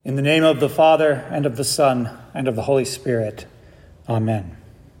In the name of the Father, and of the Son, and of the Holy Spirit. Amen.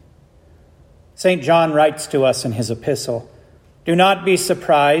 St. John writes to us in his epistle, "Do not be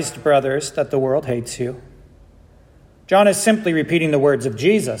surprised, brothers, that the world hates you." John is simply repeating the words of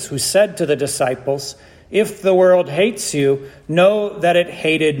Jesus, who said to the disciples, "If the world hates you, know that it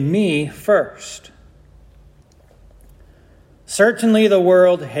hated me first." Certainly the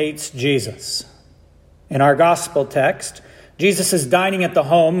world hates Jesus. In our gospel text, Jesus is dining at the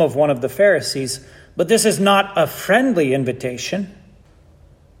home of one of the Pharisees, but this is not a friendly invitation.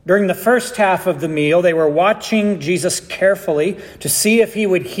 During the first half of the meal, they were watching Jesus carefully to see if he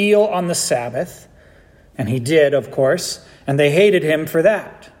would heal on the Sabbath. And he did, of course, and they hated him for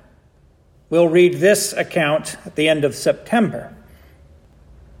that. We'll read this account at the end of September.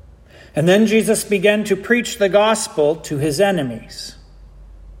 And then Jesus began to preach the gospel to his enemies.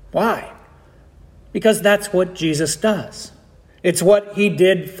 Why? Because that's what Jesus does. It's what he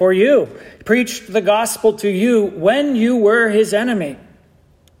did for you. He preached the gospel to you when you were his enemy.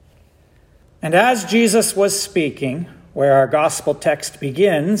 And as Jesus was speaking, where our gospel text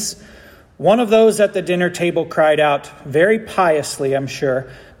begins, one of those at the dinner table cried out, very piously, I'm sure,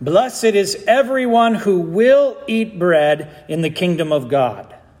 "Blessed is everyone who will eat bread in the kingdom of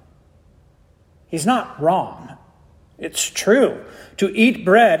God." He's not wrong. It's true. To eat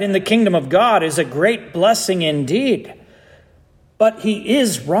bread in the kingdom of God is a great blessing indeed. But he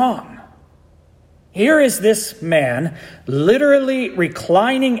is wrong. Here is this man literally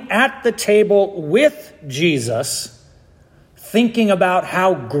reclining at the table with Jesus, thinking about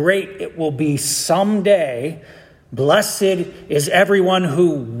how great it will be someday. Blessed is everyone who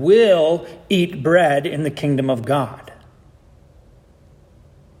will eat bread in the kingdom of God.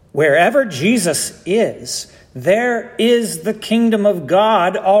 Wherever Jesus is, there is the kingdom of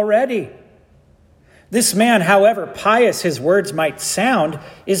God already. This man, however pious his words might sound,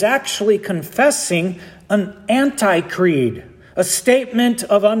 is actually confessing an anti-creed, a statement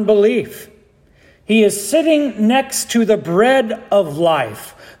of unbelief. He is sitting next to the bread of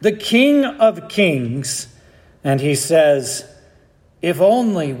life, the King of Kings, and he says, if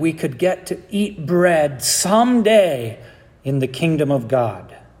only we could get to eat bread someday in the kingdom of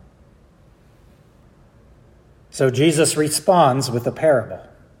God. So Jesus responds with a parable.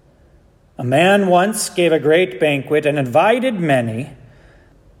 A man once gave a great banquet and invited many.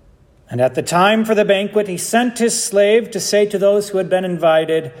 And at the time for the banquet, he sent his slave to say to those who had been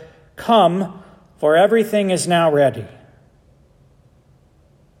invited, "Come, for everything is now ready."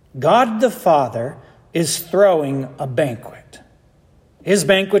 God the Father is throwing a banquet. His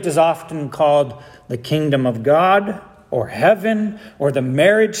banquet is often called the kingdom of God, or heaven, or the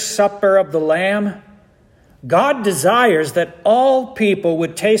marriage supper of the Lamb. God desires that all people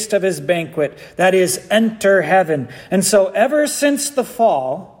would taste of his banquet, that is, enter heaven. And so ever since the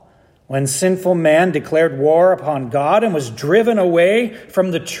fall, when sinful man declared war upon God and was driven away from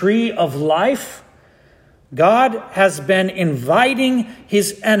the tree of life, God has been inviting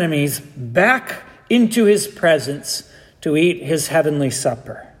his enemies back into his presence to eat his heavenly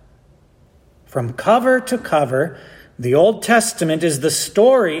supper. From cover to cover, the Old Testament is the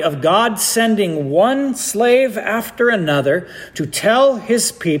story of God sending one slave after another to tell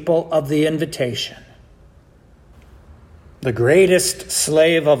his people of the invitation. The greatest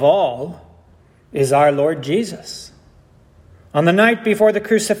slave of all is our Lord Jesus. On the night before the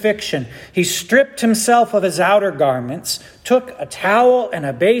crucifixion, he stripped himself of his outer garments, took a towel and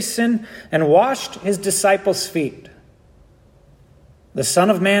a basin, and washed his disciples' feet. The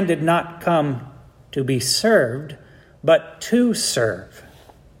Son of Man did not come to be served, but to serve.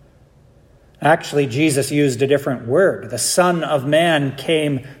 Actually, Jesus used a different word. The Son of Man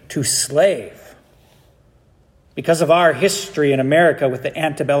came to slave. Because of our history in America with the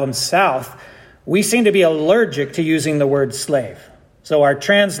antebellum South, we seem to be allergic to using the word slave. So our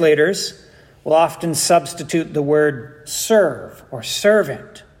translators will often substitute the word serve or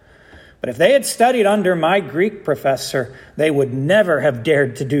servant. But if they had studied under my Greek professor, they would never have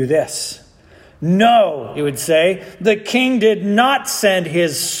dared to do this. No, he would say, the king did not send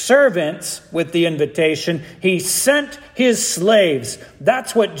his servants with the invitation. He sent his slaves.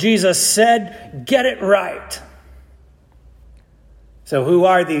 That's what Jesus said. Get it right. So who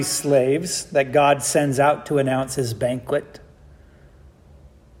are these slaves that God sends out to announce his banquet?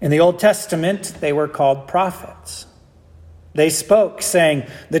 In the Old Testament, they were called prophets. They spoke, saying,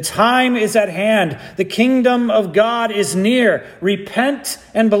 "The time is at hand. The kingdom of God is near. Repent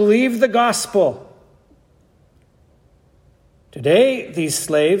and believe the gospel." Today, these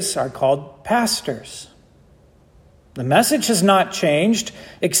slaves are called pastors. The message has not changed,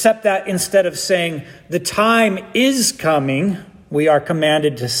 except that instead of saying, "The time is coming," we are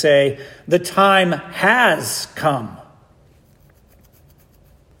commanded to say, "The time has come."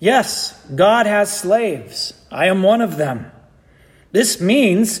 Yes, God has slaves. I am one of them. This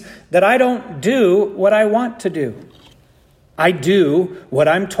means that I don't do what I want to do. I do what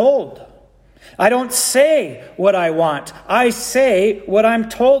I'm told. I don't say what I want. I say what I'm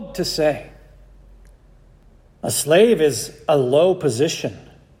told to say. A slave is a low position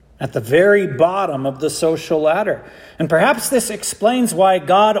at the very bottom of the social ladder. And perhaps this explains why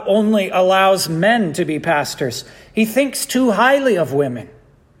God only allows men to be pastors. He thinks too highly of women.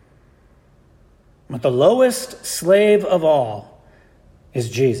 But the lowest slave of all is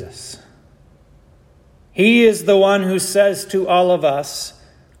Jesus. He is the one who says to all of us,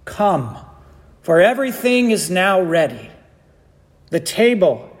 "Come, for everything is now ready. The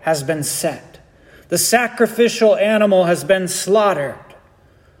table has been set. The sacrificial animal has been slaughtered."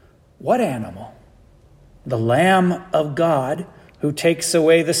 What animal? The Lamb of God who takes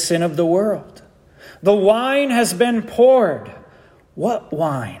away the sin of the world. The wine has been poured. What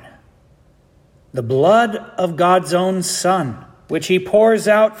wine? The blood of God's own Son, which he pours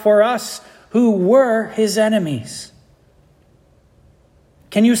out for us who were his enemies.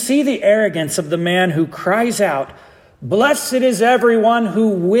 Can you see the arrogance of the man who cries out, "Blessed is everyone who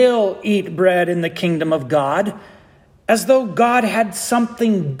will eat bread in the kingdom of God," as though God had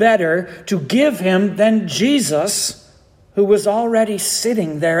something better to give him than Jesus, who was already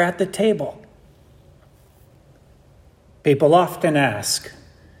sitting there at the table? People often ask,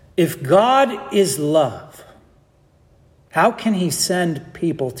 if God is love, how can he send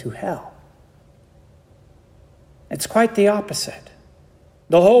people to hell? It's quite the opposite.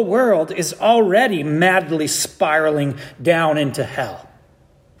 The whole world is already madly spiraling down into hell.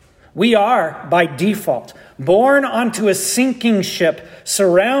 We are, by default, born onto a sinking ship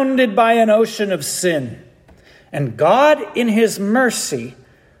surrounded by an ocean of sin. And God, in his mercy,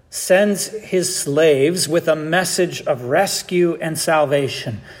 sends his slaves with a message of rescue and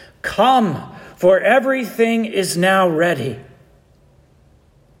salvation. "Come, for everything is now ready."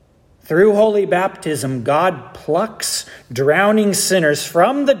 Through holy baptism, God plucks drowning sinners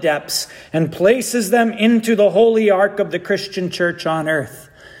from the depths and places them into the holy ark of the Christian church on earth.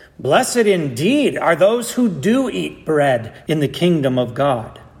 Blessed indeed are those who do eat bread in the kingdom of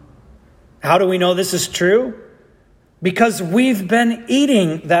God. How do we know this is true? Because we've been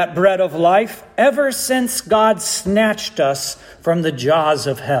eating that bread of life ever since God snatched us from the jaws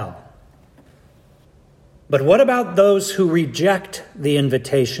of hell. But what about those who reject the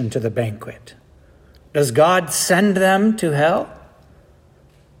invitation to the banquet? Does God send them to hell?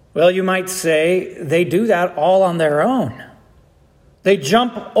 Well, you might say they do that all on their own. They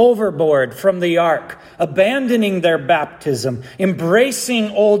jump overboard from the ark, abandoning their baptism,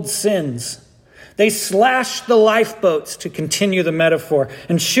 embracing old sins. They slash the lifeboats, to continue the metaphor,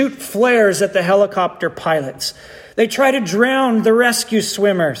 and shoot flares at the helicopter pilots. They try to drown the rescue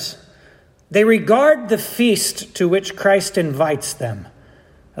swimmers. They regard the feast to which Christ invites them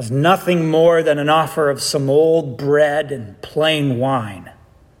as nothing more than an offer of some old bread and plain wine.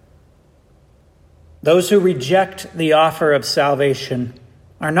 Those who reject the offer of salvation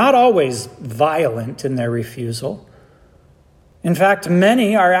are not always violent in their refusal. In fact,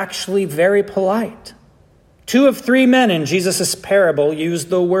 many are actually very polite. 2 of 3 men in Jesus' parable use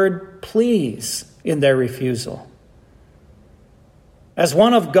the word "please" in their refusal. As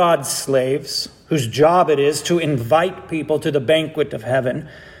one of God's slaves, whose job it is to invite people to the banquet of heaven,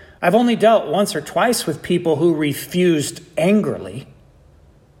 I've only dealt once or twice with people who refused angrily.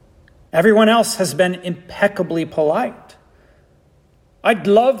 Everyone else has been impeccably polite. "I'd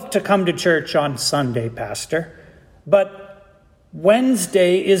love to come to church on Sunday, Pastor, but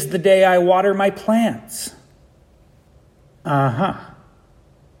Wednesday is the day I water my plants." That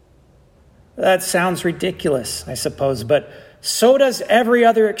sounds ridiculous, I suppose, but so does every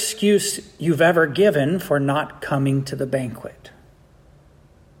other excuse you've ever given for not coming to the banquet.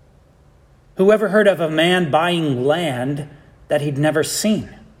 Who ever heard of a man buying land that he'd never seen?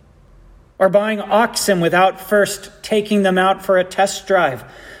 Or buying oxen without first taking them out for a test drive?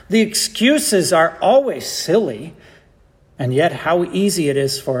 The excuses are always silly, and yet how easy it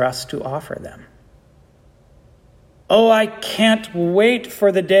is for us to offer them. "Oh, I can't wait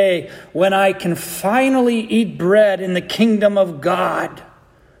for the day when I can finally eat bread in the kingdom of God."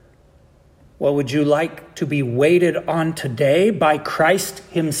 Well, would you like to be waited on today by Christ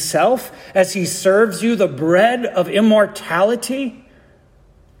himself as he serves you the bread of immortality?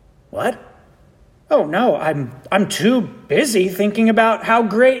 What? Oh no, I'm too busy thinking about how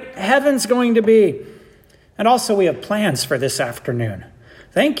great heaven's going to be. And also we have plans for this afternoon.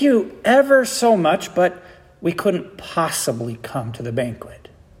 Thank you ever so much, but we couldn't possibly come to the banquet.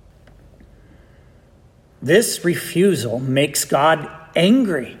 This refusal makes God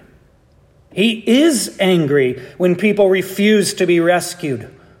angry. He is angry when people refuse to be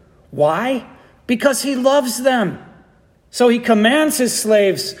rescued. Why? Because he loves them. So he commands his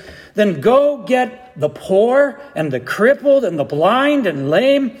slaves, then go get the poor and the crippled and the blind and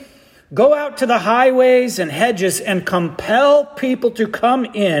lame. Go out to the highways and hedges and compel people to come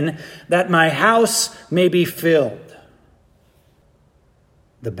in that my house may be filled.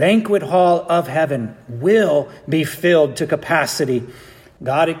 The banquet hall of heaven will be filled to capacity.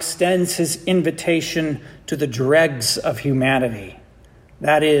 God extends his invitation to the dregs of humanity.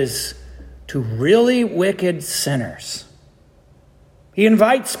 That is, to really wicked sinners. He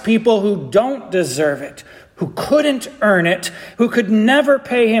invites people who don't deserve it, who couldn't earn it, who could never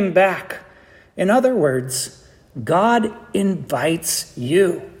pay him back. In other words, God invites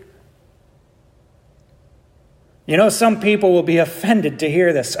you. You know, some people will be offended to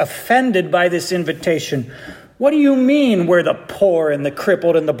hear this, offended by this invitation. What do you mean we're the poor and the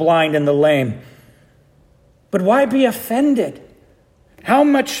crippled and the blind and the lame? But why be offended? How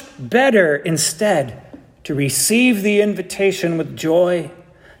much better instead to receive the invitation with joy,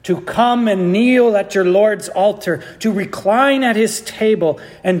 to come and kneel at your Lord's altar, to recline at his table,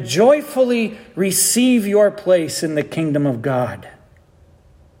 and joyfully receive your place in the kingdom of God.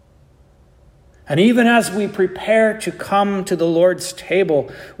 And even as we prepare to come to the Lord's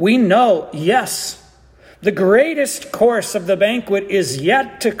table, we know, yes, the greatest course of the banquet is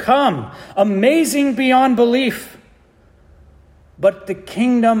yet to come, amazing beyond belief. But the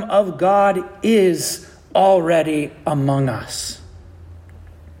kingdom of God is already among us.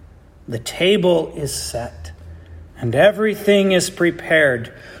 The table is set, and everything is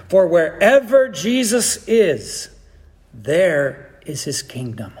prepared. For wherever Jesus is, there is his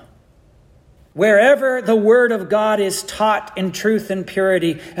kingdom. Wherever the word of God is taught in truth and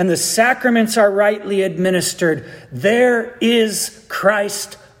purity, and the sacraments are rightly administered, there is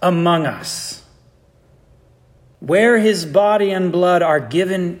Christ among us. Where his body and blood are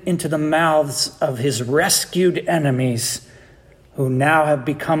given into the mouths of his rescued enemies, who now have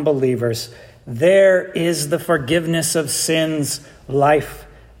become believers, there is the forgiveness of sins, life,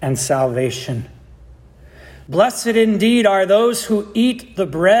 and salvation. Blessed indeed are those who eat the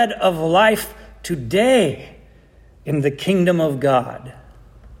bread of life today in the kingdom of God.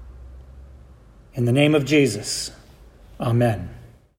 In the name of Jesus, amen.